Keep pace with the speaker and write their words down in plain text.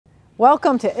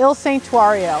Welcome to Il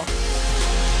Santuario.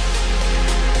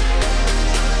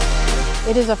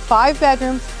 It is a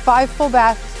 5-bedroom, 5 full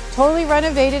baths, totally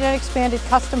renovated and expanded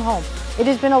custom home. It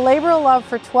has been a labor of love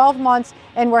for 12 months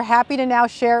and we're happy to now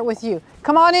share it with you.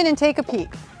 Come on in and take a peek.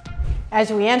 As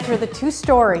we enter the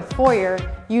 2-story foyer,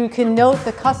 you can note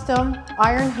the custom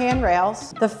iron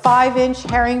handrails, the 5-inch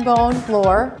herringbone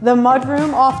floor, the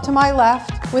mudroom off to my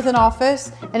left with an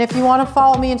office, and if you want to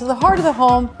follow me into the heart of the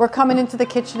home, we're coming into the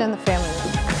kitchen and the family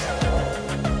room.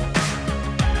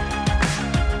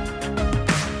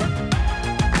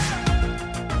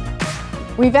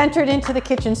 We've entered into the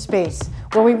kitchen space,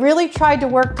 where we really tried to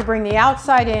work to bring the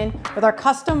outside in with our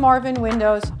custom Marvin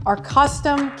windows, our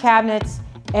custom cabinets,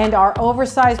 and our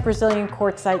oversized Brazilian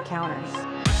quartzite counters.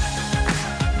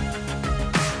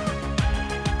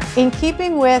 In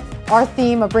keeping with our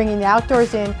theme of bringing the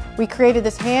outdoors in, we created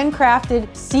this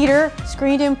handcrafted cedar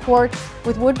screened-in porch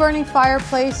with wood-burning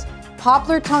fireplace,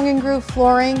 poplar tongue and groove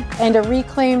flooring, and a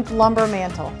reclaimed lumber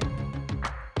mantle.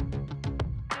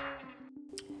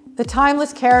 The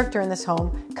timeless character in this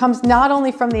home comes not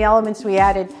only from the elements we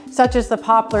added, such as the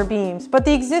poplar beams, but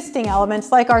the existing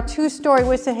elements like our 2-story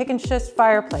Wissahickon schist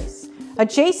fireplace.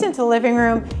 Adjacent to the living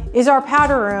room is our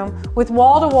powder room with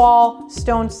wall-to-wall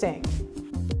stone sink.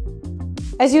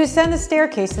 As you ascend the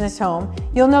staircase in this home,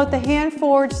 you'll note the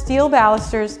hand-forged steel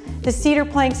balusters, the cedar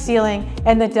plank ceiling,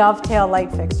 and the dovetail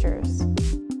light fixtures.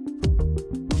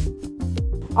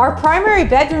 Our primary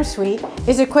bedroom suite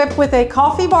is equipped with a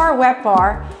coffee bar, wet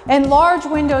bar, and large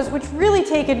windows which really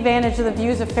take advantage of the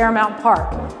views of Fairmount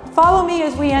Park. Follow me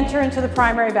as we enter into the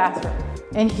primary bathroom.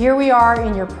 And here we are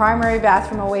in your primary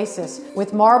bathroom oasis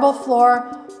with marble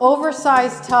floor,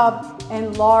 oversized tub,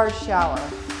 and large shower.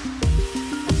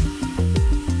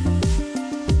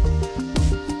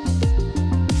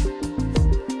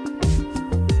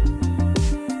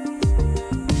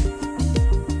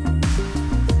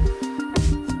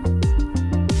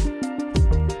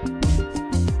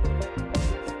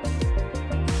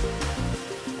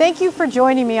 Thank you for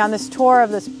joining me on this tour of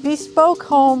this bespoke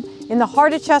home in the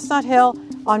heart of Chestnut Hill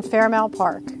on Fairmount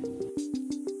Park.